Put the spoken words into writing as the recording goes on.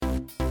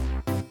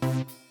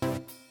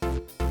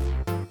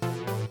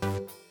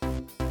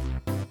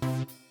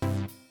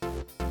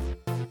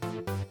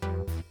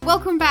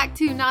Welcome back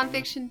to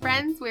Nonfiction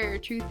Friends, where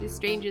truth is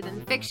stranger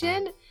than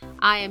fiction.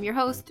 I am your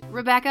host,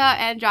 Rebecca,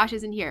 and Josh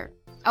isn't here.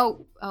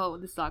 Oh,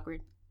 this is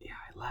awkward. Yeah,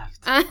 I left.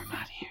 I'm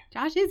not here.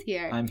 Josh is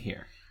here. I'm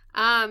here.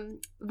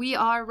 We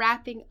are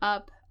wrapping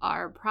up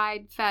our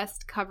Pride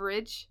Fest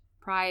coverage,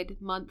 Pride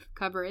Month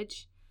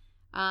coverage.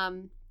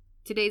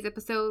 Today's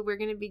episode, we're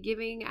going to be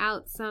giving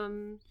out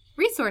some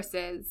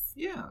resources.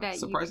 Yeah, that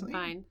surprisingly, you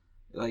can find.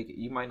 Like,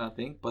 you might not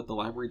think, but the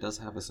library does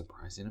have a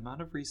surprising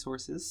amount of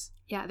resources.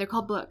 Yeah, they're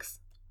called books.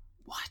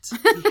 What?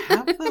 We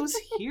have those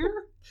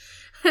here?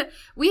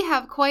 We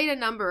have quite a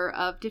number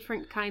of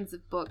different kinds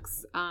of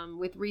books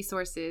with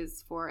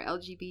resources for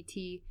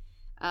LGBT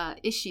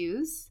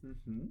issues.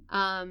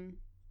 Mm-hmm.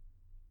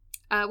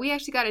 We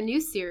actually got a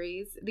new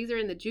series. These are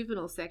in the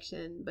juvenile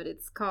section, but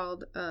it's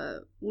called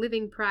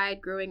Living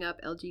Pride, Growing Up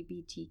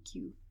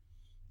LGBTQ.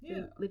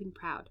 Yeah. Living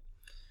Proud.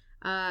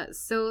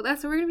 So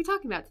that's what we're going to be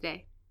talking about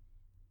today.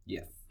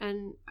 Yes.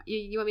 And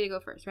you want me to go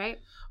first, right?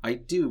 I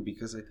do,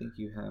 because I think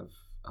you have...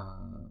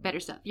 better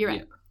stuff. You're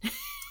right. Yeah.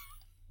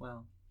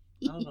 Well,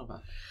 I don't know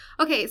about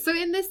that. Okay, so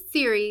in this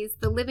series,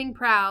 The Living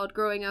Proud,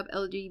 Growing Up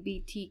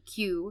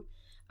LGBTQ,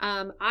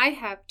 I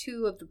have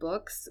two of the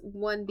books,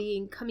 one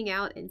being Coming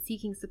Out and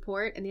Seeking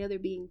Support, and the other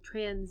being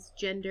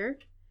Transgender,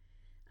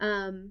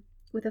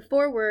 with a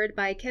foreword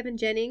by Kevin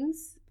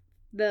Jennings,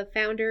 the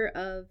founder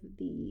of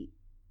the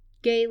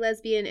Gay,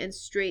 Lesbian, and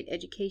Straight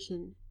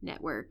Education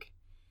Network.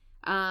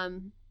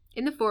 In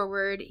the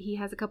foreword, he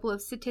has a couple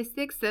of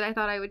statistics that I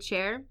thought I would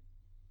share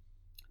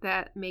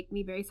that make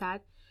me very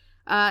sad.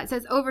 It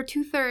says over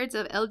 2/3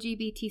 of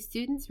LGBT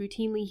students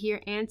routinely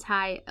hear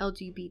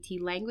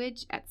anti-LGBT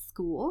language at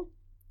school.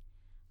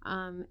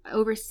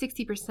 Over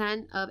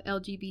 60% of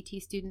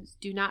LGBT students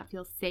do not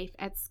feel safe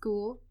at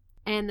school.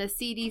 And the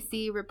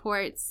CDC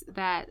reports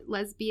that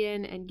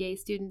lesbian and gay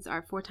students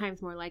are 4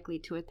 times more likely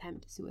to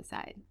attempt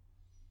suicide.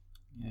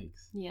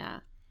 Yikes.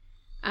 Yeah.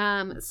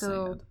 That's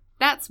So sad.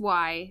 that's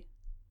why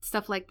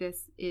stuff like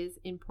this is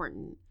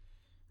important.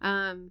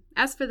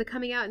 As for the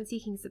coming out and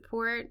seeking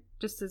support,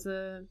 just as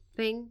a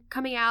thing,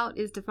 coming out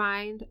is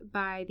defined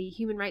by the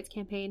Human Rights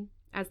Campaign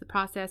as the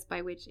process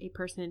by which a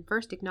person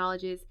first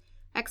acknowledges,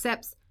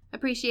 accepts,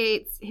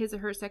 appreciates his or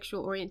her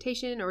sexual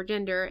orientation or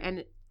gender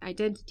and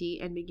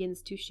identity and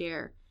begins to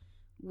share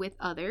with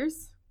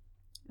others.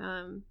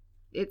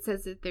 It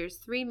says that there's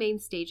 3 main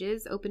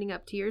stages: opening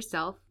up to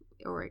yourself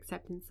or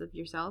acceptance of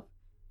yourself,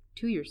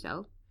 to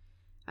yourself,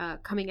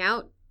 coming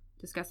out,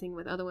 discussing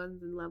with other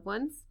ones and loved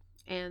ones,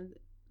 and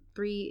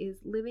 3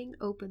 is living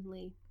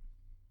openly,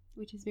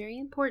 which is very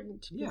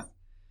important. Yeah. You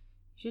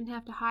shouldn't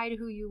have to hide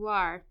who you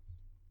are.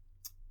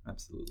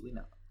 Absolutely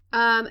not.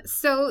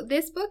 So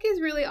this book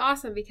is really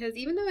awesome because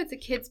even though it's a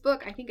kid's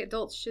book, I think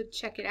adults should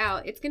check it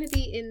out. It's going to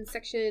be in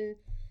section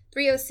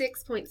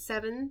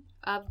 306.7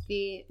 of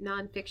the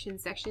nonfiction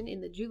section in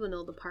the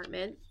juvenile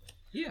department.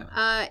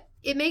 Yeah.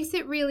 It makes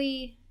it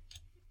really,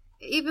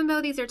 even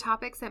though these are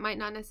topics that might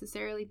not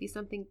necessarily be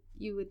something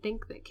you would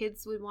think that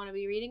kids would want to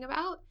be reading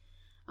about,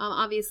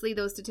 obviously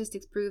those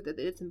statistics prove that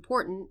it's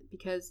important,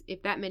 because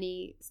if that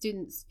many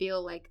students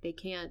feel like they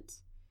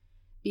can't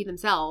be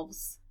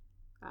themselves,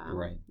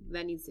 right,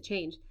 that needs to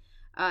change.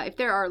 If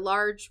there are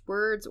large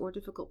words or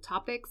difficult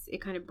topics,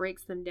 it kind of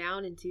breaks them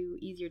down into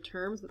easier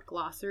terms with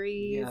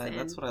glossaries. Yeah, and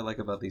that's what I like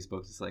about these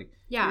books. It's like,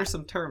 here's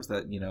some terms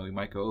that, we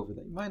might go over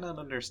that you might not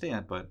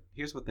understand, but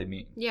here's what they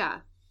mean.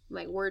 Yeah,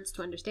 like words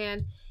to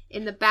understand.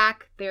 In the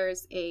back,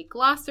 there's a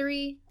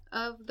glossary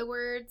of the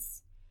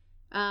words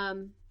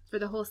for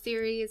the whole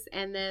series.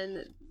 And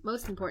then,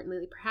 most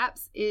importantly,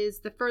 perhaps, is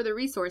the further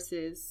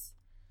resources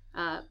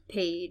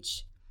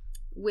page,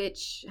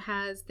 which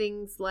has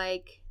things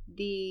like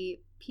the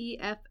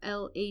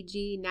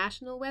PFLAG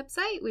national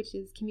website, which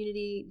is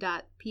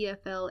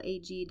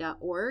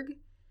community.pflag.org.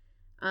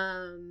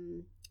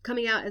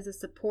 Coming Out as a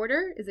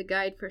Supporter is a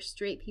guide for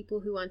straight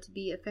people who want to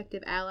be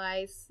effective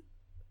allies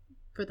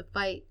for the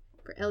fight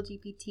for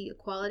LGBT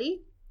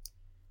equality.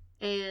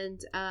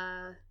 And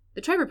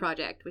the Trevor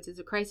Project, which is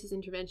a crisis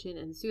intervention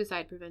and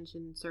suicide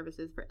prevention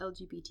services for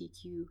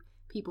LGBTQ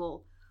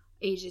people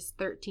ages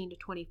 13 to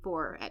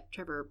 24 at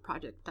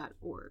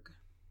trevorproject.org.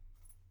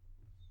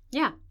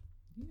 Yeah.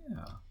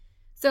 Yeah.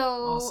 So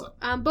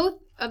awesome.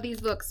 Both of these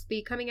books,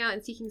 the Coming Out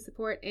and Seeking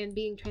Support and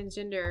Being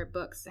Transgender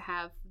books,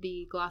 have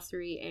the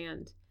glossary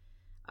and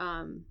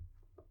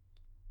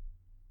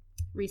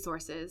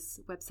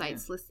resources,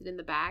 websites listed in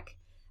the back.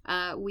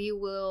 We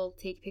will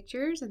take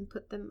pictures and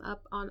put them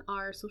up on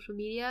our social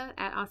media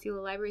at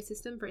Osceola Library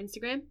System for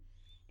Instagram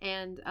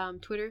and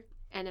Twitter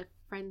and a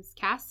Friends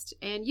Cast.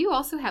 And you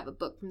also have a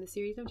book from the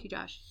series, don't you,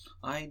 Josh?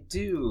 I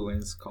do,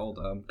 and it's called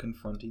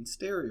Confronting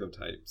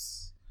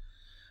Stereotypes.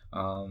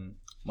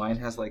 Mine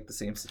has like the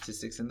same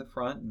statistics in the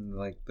front and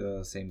like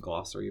the same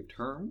glossary of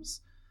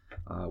terms,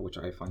 which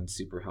I find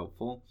super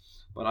helpful.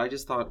 But I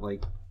just thought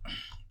like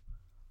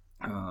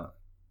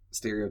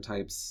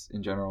stereotypes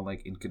in general,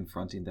 like in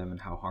confronting them and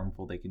how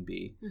harmful they can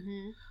be.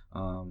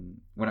 Mm-hmm.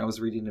 When I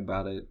was reading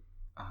about it,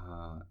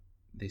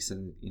 they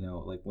said, you know,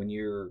 like when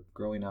you're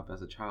growing up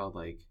as a child,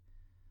 like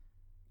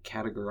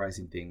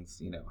categorizing things,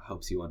 you know,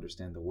 helps you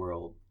understand the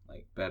world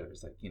like better.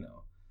 It's like, you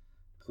know,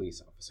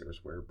 police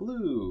officers wear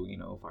blue, you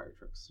know, fire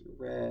trucks are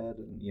red,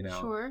 and you know,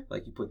 Sure.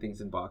 like you put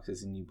things in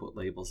boxes and you put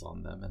labels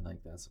on them, and like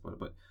that's what.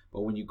 But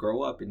when you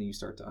grow up and you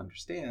start to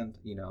understand,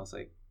 you know, it's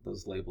like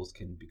those labels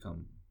can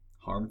become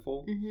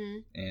harmful Mm-hmm.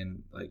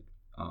 and like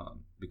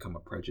become a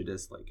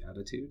prejudice like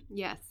attitude.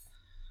 Yes.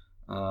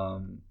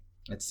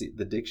 Let's see.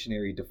 The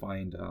dictionary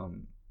defined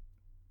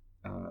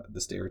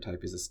the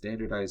stereotype is a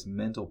standardized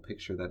mental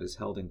picture that is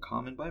held in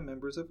common by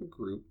members of a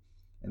group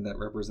and that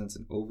represents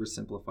an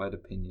oversimplified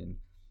opinion,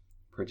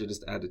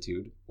 prejudiced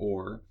attitude,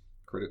 or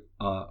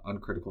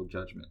uncritical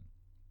judgment.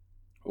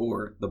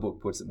 Or, the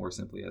book puts it more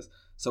simply as,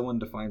 someone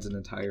defines an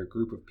entire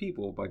group of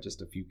people by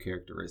just a few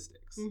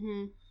characteristics.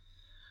 Mm-hmm.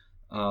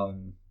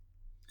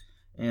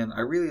 And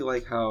I really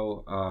like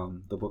how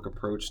the book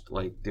approached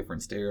like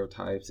different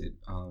stereotypes. It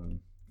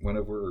went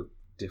over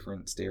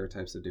different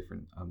stereotypes of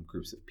different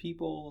groups of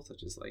people,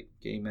 such as like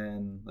gay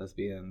men,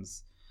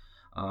 lesbians,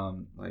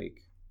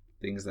 like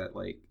things that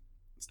like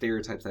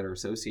stereotypes that are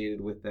associated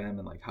with them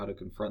and like how to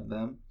confront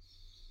them.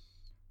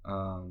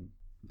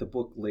 The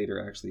book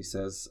later actually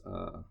says,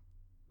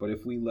 but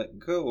if we let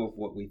go of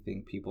what we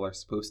think people are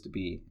supposed to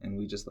be and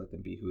we just let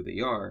them be who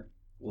they are,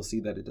 we'll see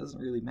that it doesn't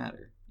really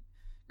matter,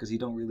 because you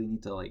don't really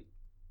need to like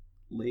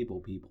label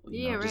people.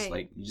 You know, just right.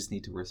 like you just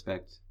need to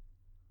respect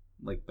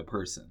like the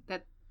person,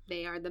 That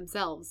they are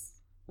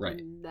themselves. right?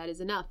 And that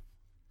is enough.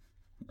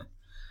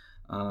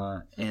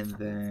 And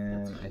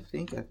then I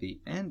think at the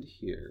end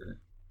here,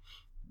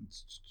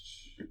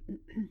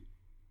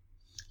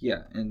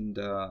 yeah, and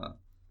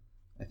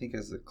I think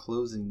as the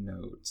closing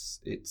notes,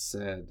 it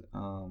said,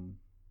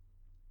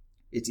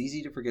 it's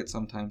easy to forget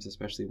sometimes,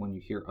 especially when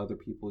you hear other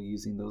people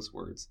using those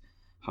words,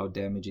 how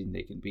damaging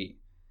they can be.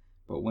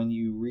 But when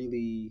you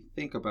really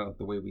think about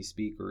the way we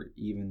speak, or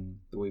even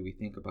the way we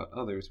think about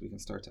others, we can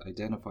start to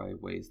identify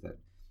ways that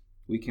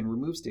we can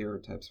remove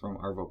stereotypes from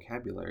our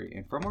vocabulary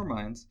and from our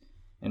minds,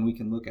 and we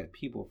can look at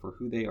people for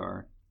who they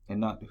are and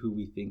not who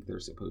we think they're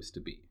supposed to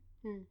be.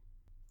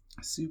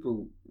 A super,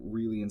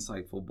 really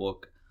insightful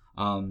book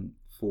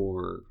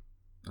for,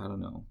 I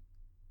don't know,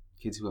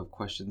 kids who have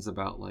questions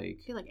about like...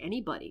 I feel like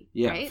anybody,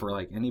 Yeah, right? for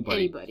like anybody.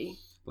 Anybody.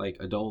 Like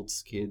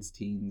adults, kids,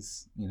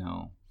 teens, you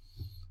know,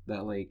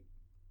 that like,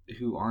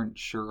 who aren't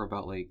sure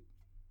about like,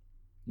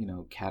 you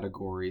know,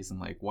 categories and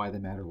like why they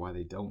matter, why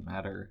they don't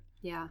matter.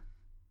 Yeah.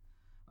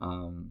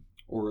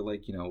 Or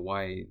like, you know,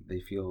 why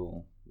they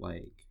feel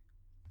like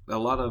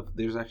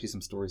there's actually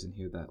some stories in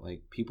here that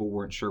like people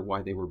weren't sure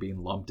why they were being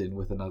lumped in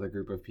with another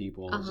group of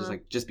people. It's just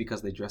like, just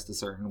because they dressed a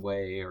certain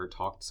way or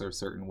talked a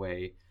certain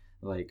way,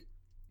 like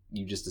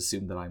you just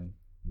assume that I'm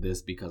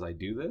this because I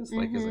do this.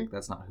 Like, it's like,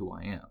 that's not who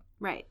I am.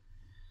 Right.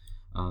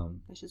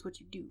 That's just what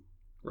you do.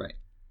 Right.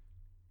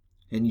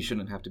 And you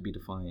shouldn't have to be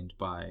defined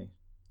by,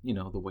 you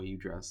know, the way you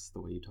dress, the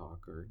way you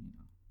talk, or, you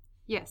know.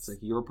 Yes. It's like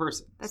you're a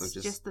person. That's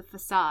so just the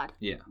facade.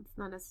 Yeah. It's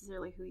not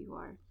necessarily who you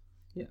are.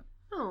 Yeah.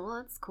 Oh, well,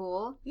 that's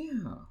cool.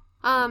 Yeah.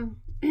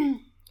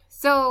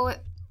 So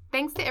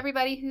thanks to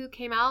everybody who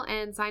came out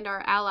and signed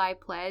our ally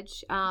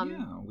pledge.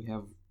 Yeah, we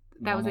have...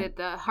 That was at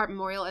the Hart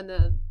Memorial and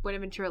the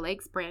Buenaventura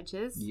Lakes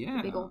branches. Yeah.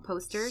 The big old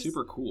posters.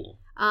 Super cool.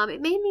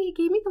 It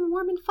gave me the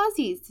warm and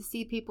fuzzies to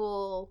see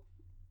people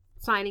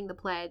signing the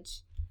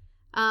pledge.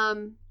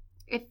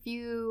 If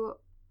you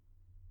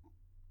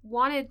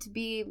wanted to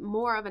be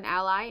more of an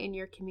ally in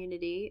your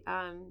community,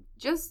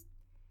 just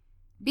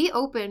be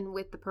open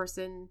with the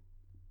person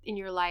in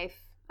your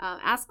life.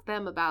 Ask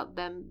them about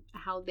them,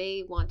 how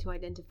they want to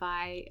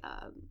identify,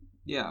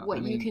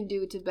 what you can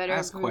do to better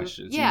ask improve.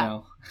 questions. Yeah. You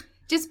know?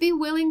 Just be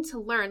willing to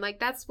learn. Like,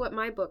 that's what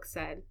my book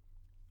said.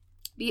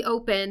 Be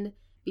open,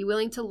 be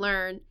willing to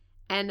learn,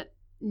 and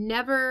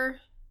never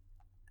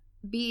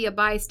be a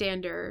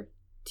bystander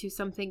to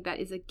something that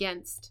is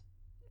against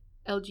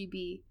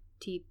LGBT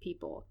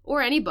people,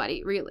 or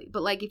anybody really.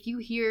 But like, if you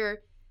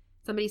hear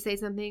somebody say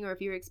something, or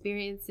if you're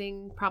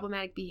experiencing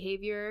problematic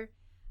behavior,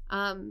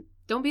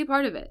 don't be a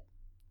part of it.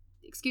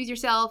 Excuse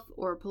yourself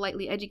or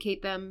politely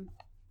educate them.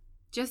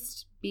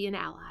 Just be an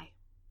ally.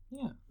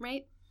 Yeah.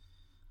 Right?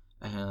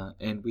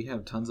 And we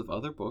have tons of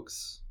other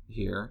books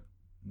here,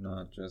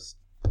 not just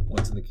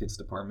ones in the kids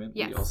department.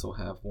 Yes. We also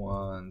have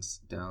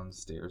ones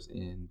downstairs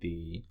in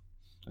the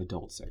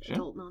adult section.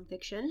 Adult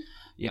nonfiction.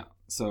 Yeah.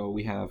 So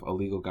we have a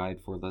legal guide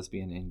for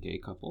lesbian and gay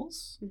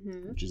couples,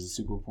 Mm-hmm. which is a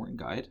super important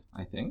guide,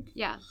 I think.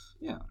 Yeah.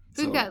 Yeah.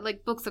 So we've got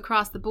like books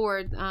across the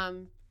board.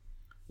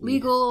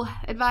 Legal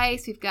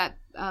advice. We've got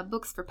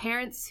books for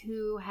parents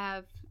who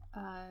have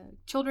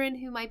children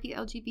who might be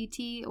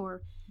LGBT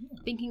or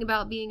thinking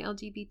about being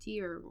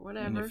LGBT or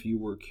whatever. And if you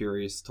were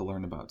curious to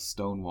learn about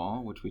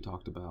Stonewall, which we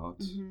talked about,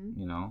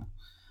 you know,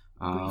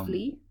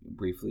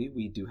 briefly,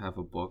 we do have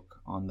a book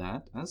on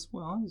that as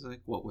well. It's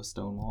like, what was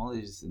Stonewall?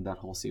 Is in that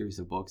whole series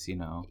of books, you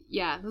know.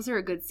 Yeah, those are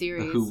a good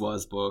series. The Who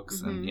Was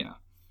books, and yeah.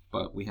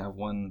 but we have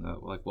one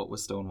like What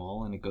Was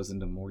Stonewall, and it goes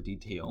into more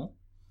detail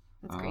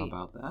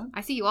about that.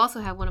 I see you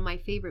also have one of my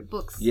favorite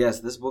books. Yes,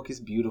 this book is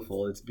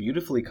beautiful. It's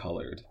beautifully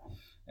colored.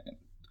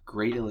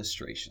 Great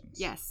illustrations.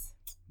 Yes.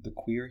 The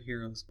Queer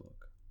Heroes book.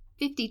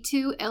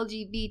 52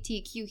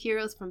 LGBTQ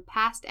heroes from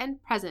past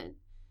and present.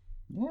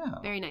 Yeah.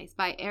 Very nice.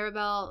 By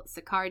Arabelle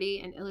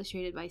Siccardi and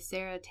illustrated by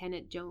Sarah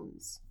Tennant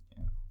Jones.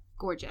 Yeah.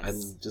 Gorgeous. I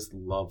just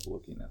love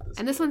looking at this.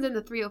 And this one's in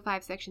the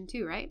 305 section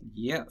too, right?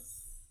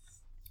 Yes.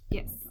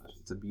 Yes. Oh my gosh,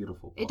 it's a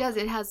beautiful book. It does.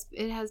 It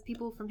has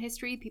people from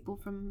history, people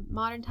from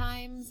modern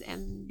times,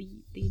 and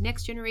the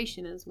next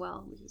generation as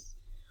well, which is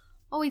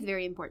always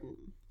very important.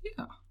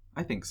 Yeah,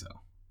 I think so.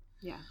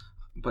 Yeah.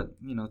 But,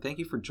 thank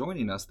you for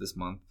joining us this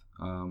month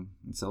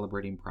in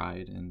celebrating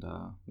Pride, and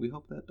we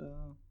hope that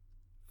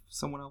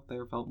someone out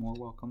there felt more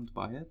welcomed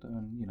by it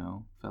and,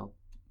 felt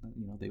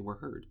that, they were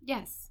heard.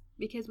 Yes,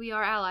 because we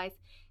are allies.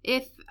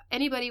 If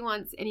anybody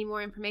wants any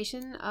more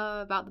information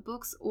about the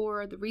books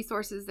or the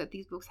resources that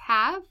these books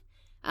have,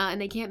 and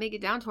they can't make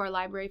it down to our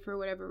library for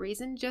whatever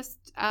reason,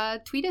 just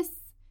tweet us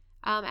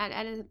at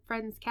Edit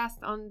Friends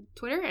Cast on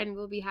Twitter, and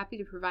we'll be happy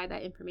to provide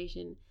that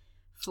information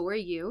for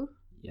you.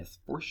 Yes,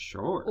 for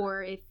sure.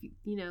 Or if,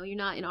 you're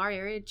not in our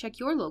area, check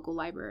your local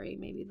library.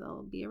 Maybe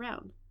they'll be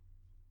around.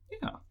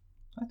 Yeah,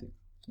 I think,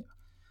 yeah.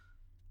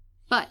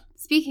 But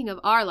speaking of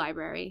our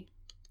library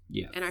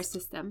yes. and our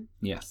system,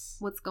 yes,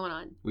 what's going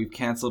on? We've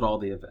canceled all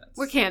the events.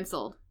 We're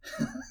canceled.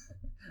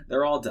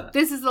 They're all done.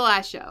 This is the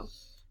last show.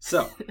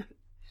 So,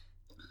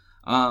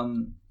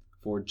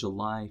 for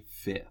July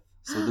 5th.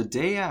 So the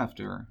day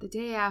after. The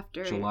day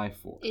after. July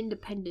 4th.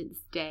 Independence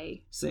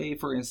Day. Say,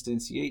 for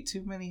instance, you ate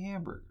too many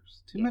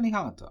hamburgers, too many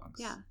hot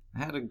dogs. Yeah. I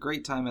had a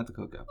great time at the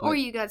cookout. Or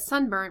you got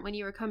sunburnt when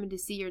you were coming to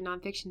see your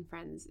nonfiction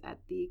friends at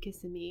the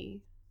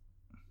Kissimmee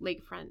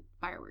Lakefront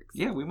fireworks.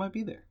 Yeah, we might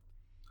be there.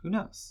 Who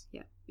knows?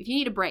 Yeah. If you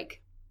need a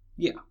break.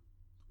 Yeah.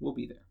 We'll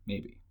be there.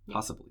 Maybe. Yeah.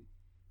 Possibly.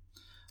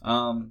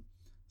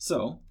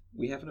 So,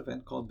 we have an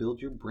event called Build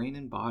Your Brain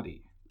and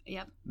Body.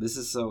 Yep. This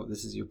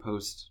is your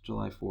post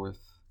July 4th.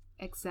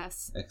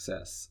 Excess.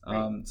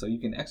 Right. So you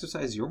can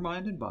exercise your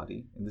mind and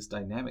body in this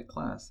dynamic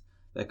class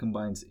that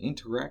combines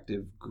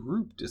interactive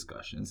group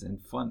discussions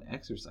and fun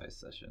exercise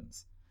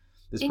sessions.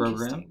 This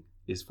program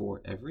is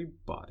for every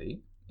body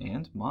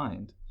and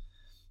mind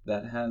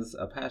that has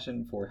a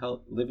passion for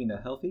living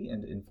a healthy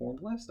and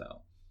informed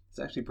lifestyle. It's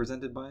actually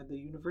presented by the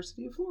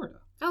University of Florida.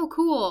 Oh,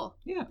 cool.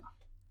 Yeah.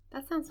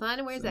 That sounds fun.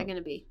 And where's that going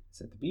to be?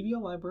 It's at the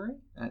BVL Library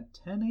at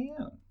 10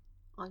 a.m.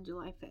 On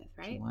July 5th,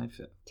 right? July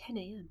 5th. 10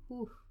 a.m.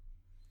 Ooh.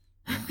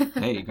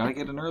 Hey, you gotta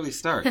get an early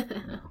start.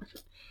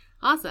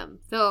 Awesome.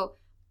 So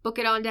book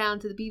it on down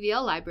to the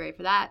BVL library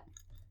for that.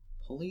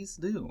 Please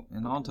do.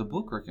 And on to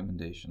book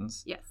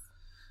recommendations. Yes.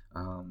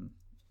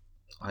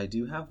 I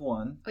do have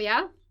one. Oh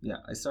yeah?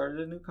 Yeah, I started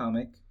a new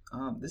comic.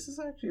 This is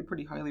actually a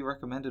pretty highly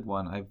recommended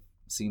one. I've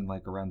seen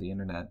around the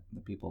internet.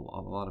 A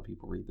lot of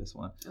people read this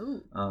one.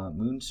 Ooh.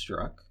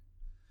 Moonstruck,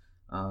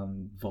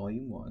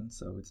 Volume 1.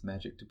 So it's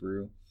Magic to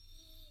Brew.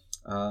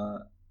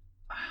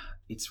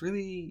 It's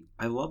really,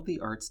 I love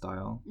the art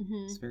style.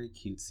 Mm-hmm. It's very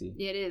cutesy.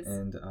 Yeah, it is.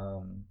 And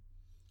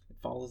it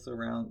follows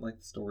around the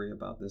story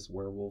about this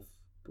werewolf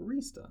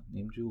barista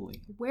named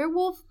Julie.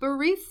 Werewolf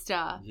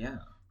barista. Yeah.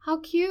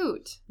 How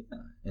cute. Yeah,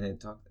 and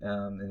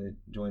it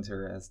joins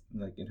her as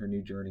in her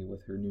new journey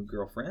with her new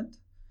girlfriend.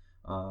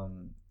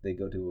 They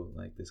go to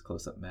this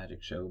close-up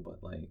magic show, but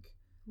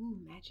ooh,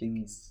 magic.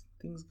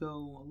 Things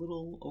go a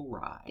little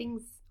awry.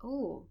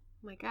 Oh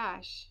my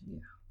gosh. Yeah.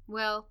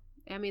 Well,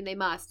 I mean, they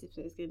must if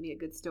it's going to be a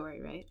good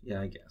story, right?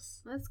 Yeah, I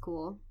guess. That's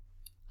cool.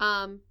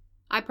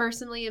 I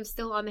personally am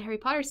still on the Harry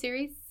Potter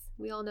series.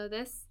 We all know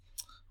this.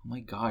 Oh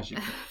my gosh.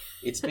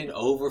 It's been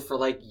over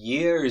for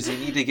years. You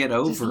need to get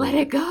over it. Just let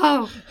it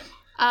go.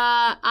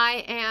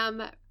 I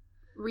am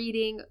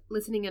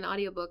listening in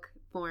audiobook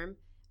form,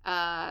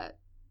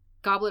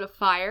 Goblet of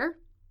Fire.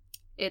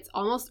 It's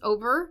almost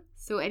over.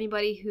 So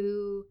anybody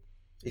who...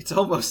 It's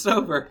almost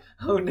over.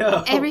 Oh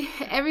no.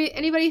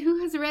 Anybody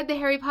who has read the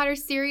Harry Potter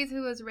series,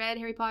 who has read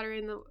Harry Potter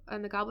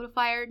and the Goblet of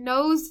Fire,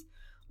 knows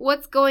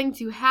what's going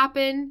to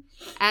happen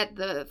at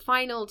the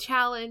final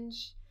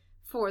challenge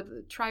for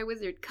the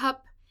Triwizard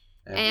Cup.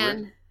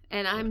 And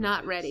I'm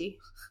not ready.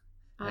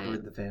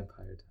 Edward the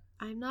Vampire.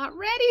 I'm not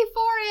ready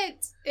for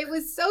it. It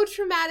was so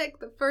traumatic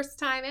the first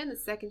time and the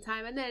second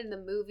time, and then in the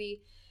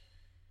movie.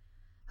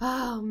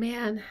 Oh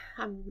man,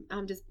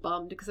 I'm just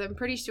bummed because I'm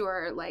pretty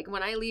sure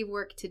when I leave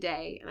work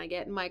today and I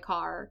get in my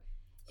car,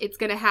 it's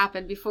gonna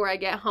happen before I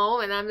get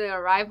home, and I'm gonna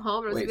arrive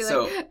home and are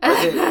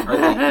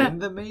they in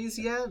the maze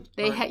yet?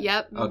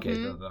 Yep. Okay,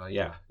 mm-hmm.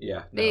 Yeah.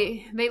 No.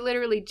 They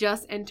literally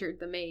just entered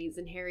the maze,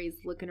 and Harry's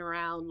looking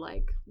around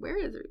where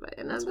is everybody?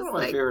 And that's one of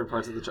my favorite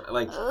parts of the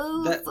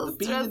so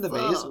being in the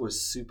maze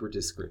was super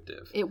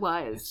descriptive. It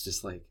was. It's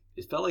just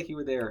it felt like you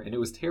were there, and it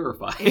was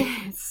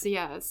terrifying.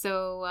 Yeah.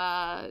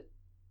 So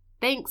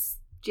thanks,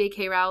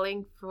 J.K.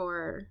 Rowling,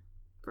 for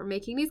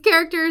making these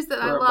characters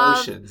that I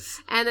love, emotions.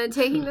 and then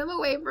taking them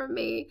away from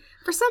me.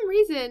 For some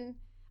reason,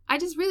 I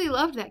just really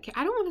loved that.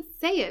 I don't want to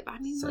say it, but I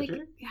mean, Cedric?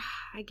 like,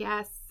 I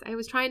guess I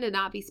was trying to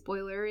not be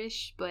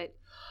spoiler-ish, but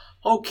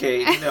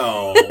Okay,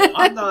 no,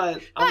 I'm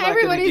not. I'm not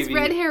everybody's gonna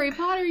give read you... Harry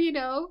Potter, you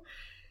know.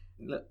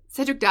 No.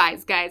 Cedric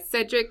dies, guys.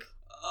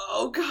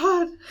 Oh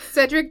God.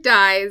 Cedric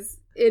dies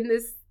in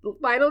this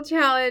final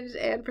challenge,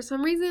 and for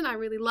some reason, I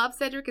really love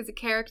Cedric as a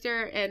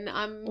character, and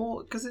I'm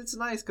because it's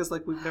nice because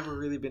like we've never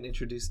really been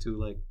introduced to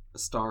like a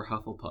star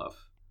Hufflepuff.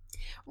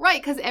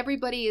 right because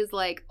everybody is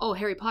like, oh,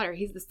 Harry Potter,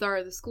 he's the star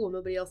of the school,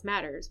 nobody else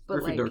matters. But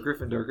Gryffindor,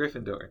 like,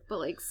 Gryffindor. But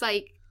like,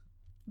 psych,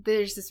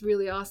 there's this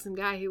really awesome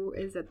guy who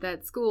is at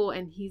that school,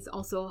 and he's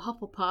also a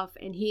Hufflepuff,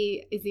 and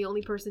he is the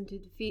only person to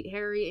defeat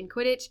Harry in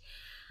Quidditch.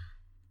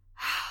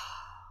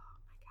 Oh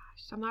my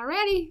gosh, I'm not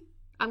ready.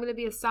 I'm gonna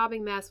be a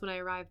sobbing mess when I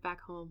arrive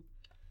back home.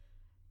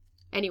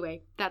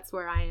 Anyway, that's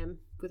where I am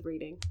with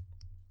reading.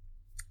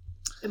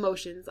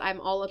 Emotions.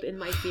 I'm all up in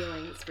my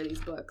feelings for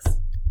these books.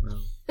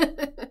 Well,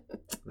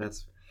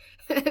 that's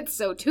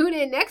so tune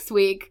in next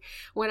week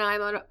when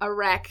I'm on a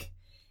wreck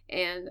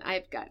and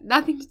I've got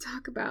nothing to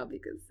talk about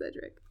because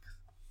Cedric.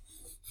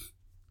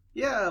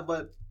 yeah,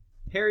 but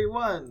Harry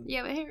won.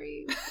 Yeah, but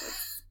Harry.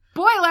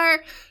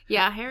 Spoiler!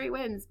 Yeah, Harry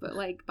wins, but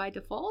like by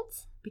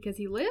default because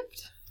he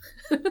lived.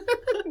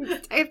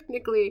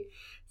 Technically,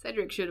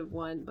 Cedric should have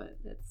won, but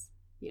that's,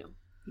 you know,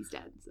 he's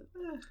dead. So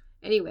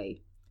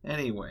anyway.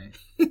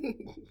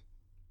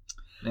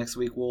 Next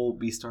week we'll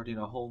be starting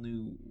a whole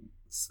new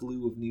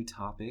slew of new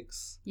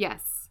topics.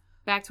 Yes.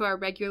 Back to our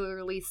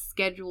regularly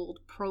scheduled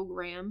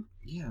program.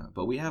 Yeah,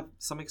 but we have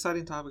some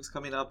exciting topics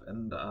coming up,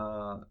 and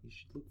you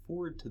should look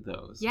forward to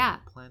those. Yeah.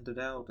 We planned it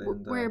out.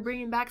 And we're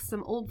bringing back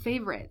some old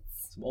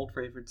favorites. Some old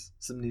favorites,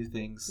 some new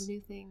things.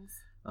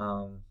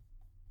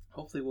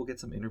 Hopefully we'll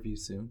get some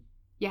interviews soon.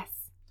 Yes.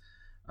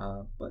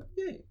 But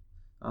yay.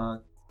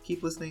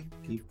 Keep listening,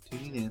 keep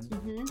tuning in,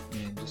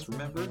 and just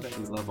remember that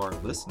we love our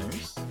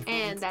listeners.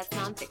 And that's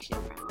nonfiction,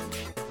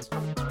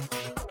 friends.